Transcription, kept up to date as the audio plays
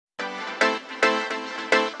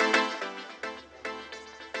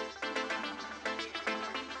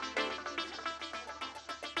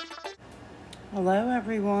Hello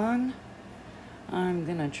everyone. I'm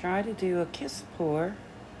gonna try to do a kiss pour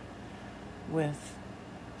with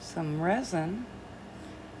some resin.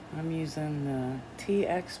 I'm using the Tea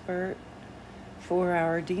Expert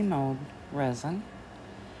 4-hour demold resin,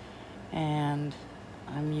 and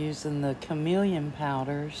I'm using the chameleon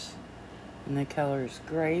powders in the colors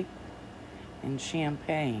Grape and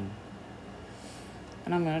Champagne.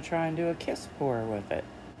 And I'm gonna try and do a kiss pour with it.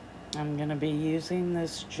 I'm gonna be using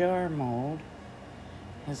this jar mold.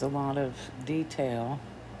 Has a lot of detail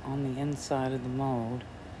on the inside of the mold.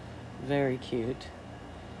 Very cute.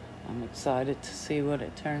 I'm excited to see what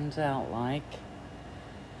it turns out like.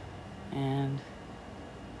 And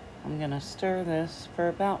I'm gonna stir this for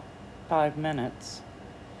about 5 minutes.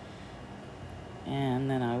 And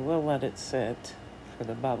then I will let it sit for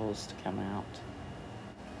the bubbles to come out.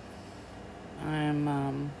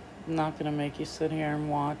 I'm not gonna make you sit here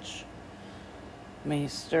and watch me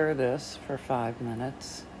stir this for 5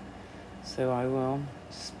 minutes, so I will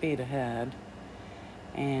speed ahead.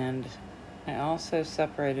 And I also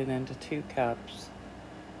separate it into 2 cups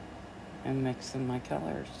and mix in my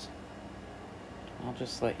colors. I'll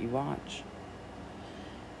just let you watch.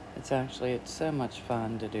 It's so much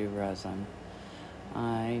fun to do resin.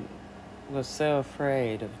 I was so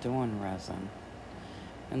afraid of doing resin,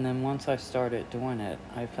 and then once I started doing it,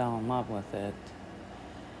 I fell in love with it.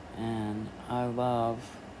 And I love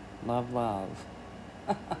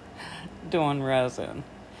doing resin.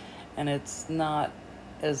 And it's not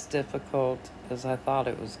as difficult as I thought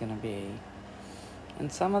it was going to be.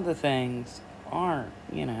 And some of the things aren't,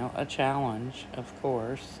 a challenge, of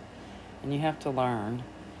course. And you have to learn.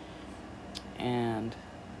 And,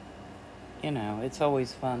 it's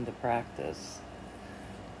always fun to practice.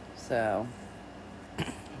 So,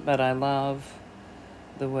 but I love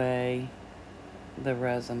the way the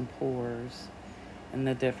resin pours and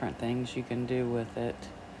the different things you can do with it.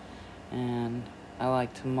 And I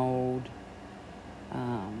like to mold,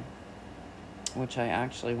 which I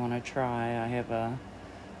actually want to try. I have a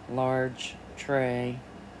large tray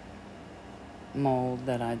mold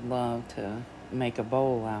that I'd love to make a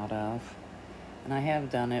bowl out of, and I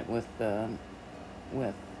have done it with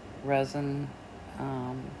resin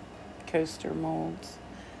coaster molds.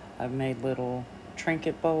 I've made little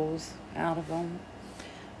trinket bowls out of them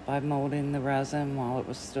by molding the resin while it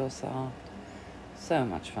was still soft. So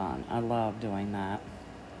much fun. I love doing that.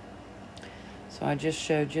 So I just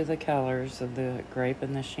showed you the colors of the grape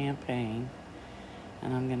and the champagne,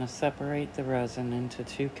 and I'm going to separate the resin into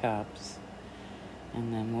 2 cups,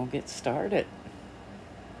 and then we'll get started.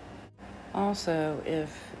 Also,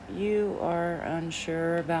 if you are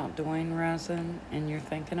unsure about doing resin and you're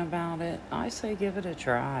thinking about it, I say give it a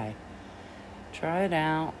try. Try it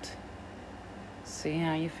out. See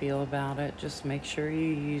how you feel about it. Just make sure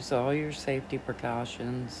you use all your safety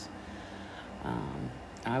precautions.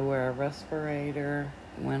 I wear a respirator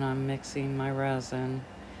when I'm mixing my resin.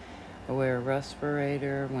 I wear a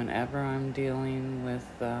respirator whenever I'm dealing with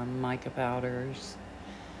mica powders.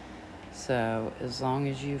 So as long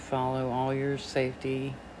as you follow all your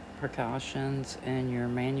safety precautions and your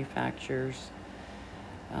manufacturer's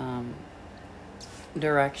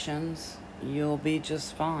directions, you'll be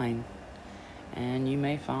just fine. And you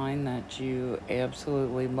may find that you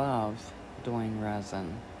absolutely love doing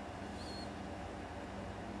resin,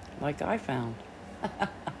 like I found.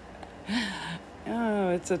 Oh,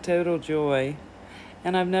 it's a total joy.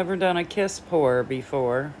 And I've never done a kiss pour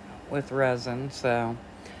before with resin, so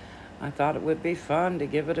I thought it would be fun to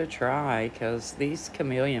give it a try, because these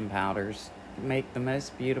chameleon powders make the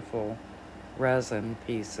most beautiful resin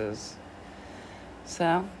pieces.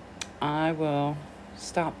 So I will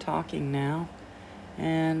stop talking now,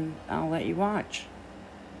 and I'll let you watch.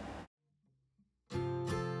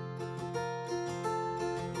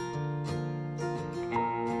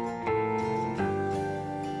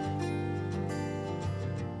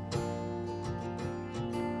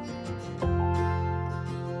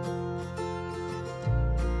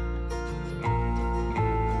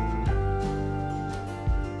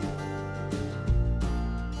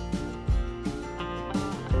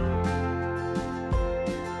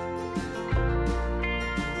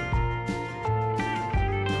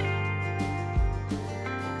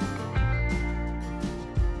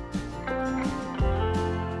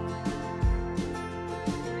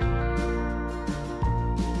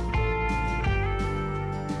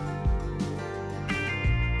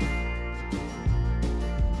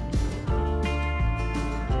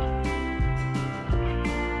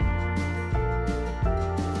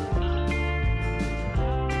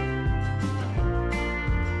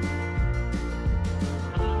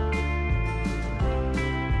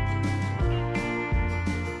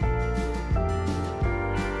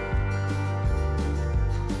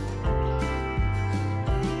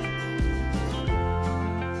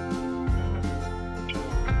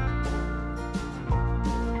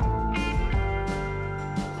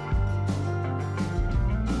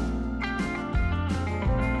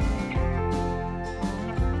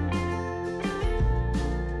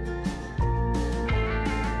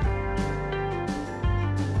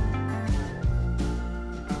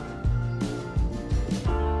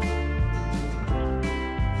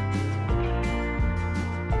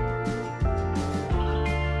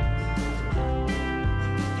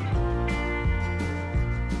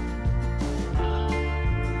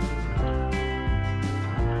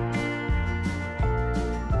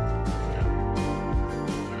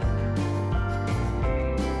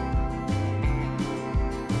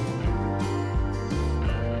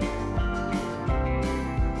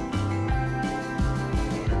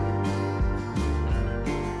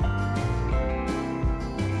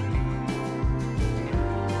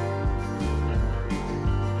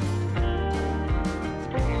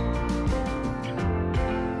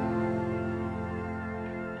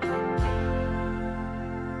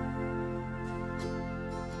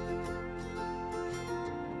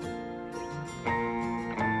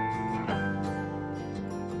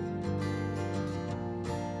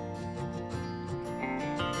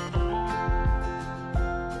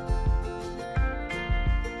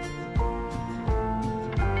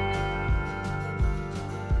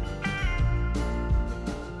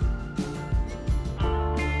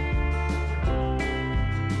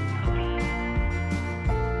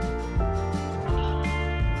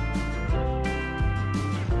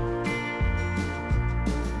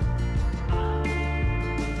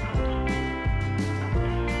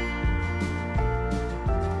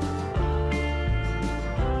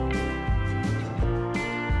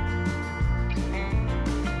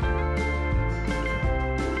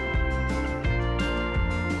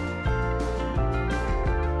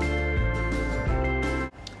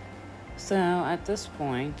 So at this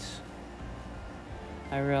point,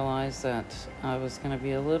 I realized that I was going to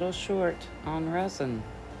be a little short on resin.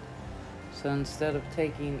 So instead of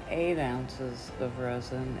taking 8 ounces of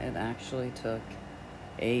resin, it actually took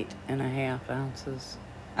 8.5 ounces.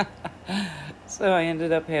 So I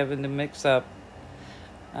ended up having to mix up.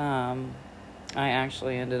 I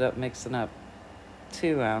actually ended up mixing up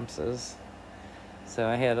 2 ounces. So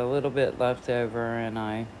I had a little bit left over, and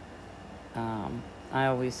I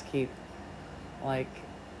always keep like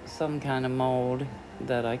some kind of mold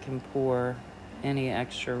that I can pour any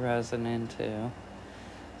extra resin into.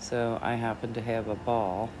 So I happened to have a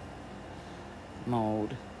ball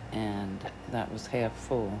mold, and that was half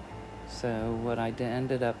full. So what I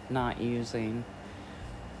ended up not using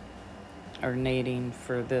or needing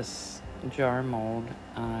for this jar mold,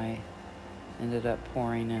 I ended up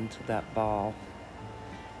pouring into that ball,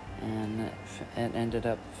 and it ended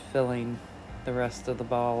up filling the rest of the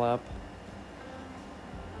ball up.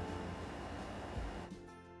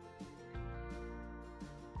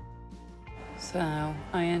 So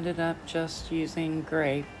I ended up just using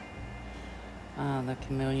grape, the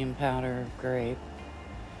chameleon powder of grape,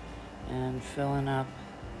 and filling up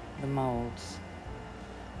the molds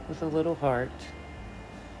with a little heart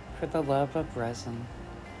for the love of resin.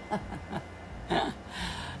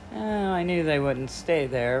 I knew they wouldn't stay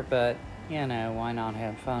there, but you know, why not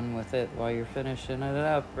have fun with it while you're finishing it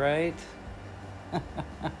up, right?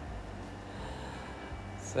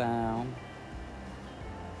 So,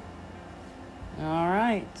 all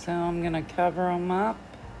right, so I'm gonna cover them up,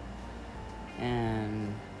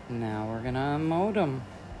 and now we're gonna unmold them.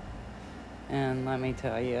 And let me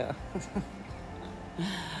tell you,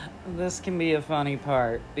 this can be a funny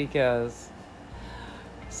part, because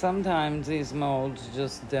sometimes these molds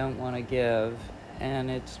just don't want to give, and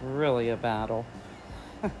it's really a battle.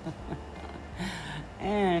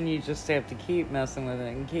 And you just have to keep messing with it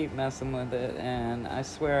and keep messing with it. And I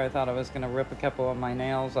swear I thought I was going to rip a couple of my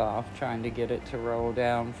nails off trying to get it to roll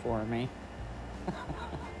down for me.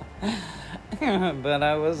 But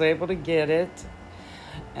I was able to get it.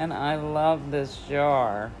 And I love this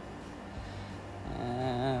jar.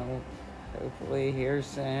 Hopefully here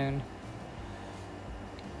soon.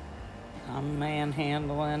 I'm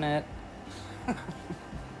manhandling it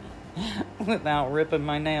without ripping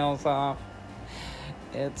my nails off.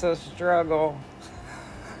 It's a struggle.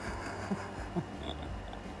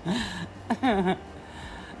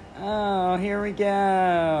 Oh, here we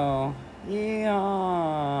go.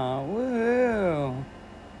 Yeehaw. Woohoo.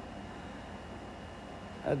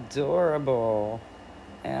 Adorable.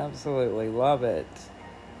 Absolutely love it.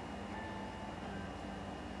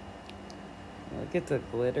 Look at the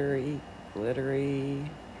glittery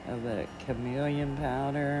of the chameleon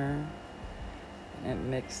powder. It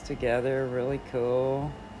mixed together, really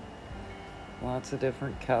cool. Lots of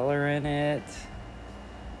different color in it.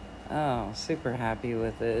 Oh, super happy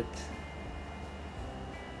with it.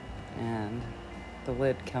 And the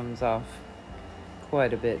lid comes off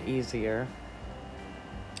quite a bit easier.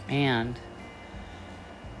 And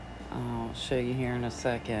I'll show you here in a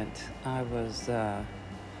second. I was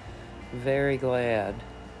very glad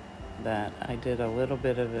that I did a little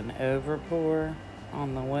bit of an overpour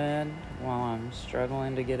on the lid while I'm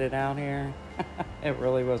struggling to get it out here. It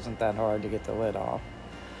really wasn't that hard to get the lid off.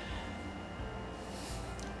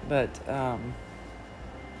 But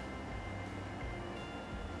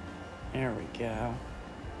there we go.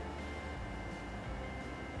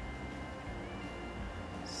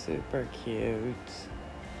 Super cute.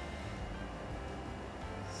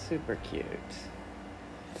 Super cute.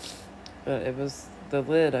 But it was the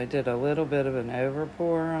lid I did a little bit of an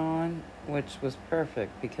overpour on, which was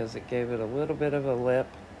perfect because it gave it a little bit of a lip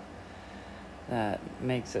that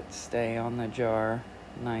makes it stay on the jar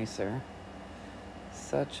nicer.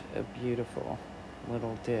 Such a beautiful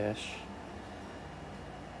little dish.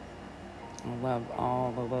 I love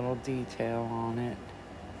all the little detail on it.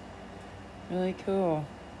 Really cool.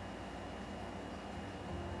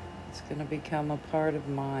 It's going to become a part of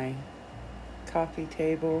my coffee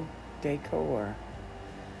table decor.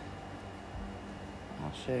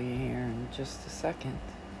 I'll show you here in just a second.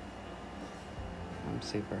 I'm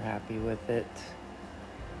super happy with it.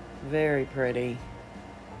 Very pretty.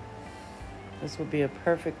 This would be a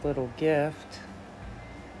perfect little gift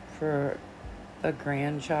for a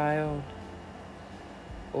grandchild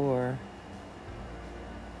or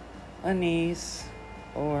a niece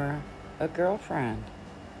or a girlfriend.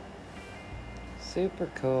 Super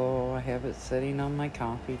cool. I have it sitting on my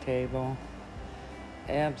coffee table.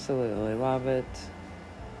 Absolutely love it.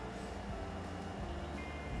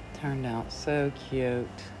 Turned out so cute.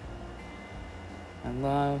 I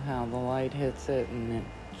love how the light hits it and it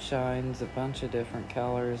shines a bunch of different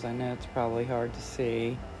colors. I know it's probably hard to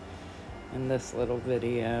see in this little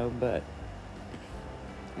video, but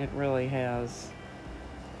it really has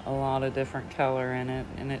a lot of different color in it,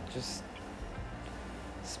 and it just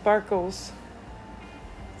sparkles.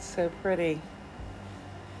 It's so pretty.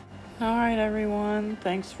 Alright everyone,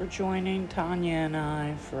 thanks for joining Tonja and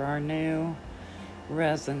I for our new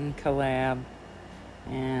resin collab,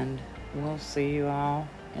 and we'll see you all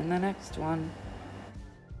in the next one.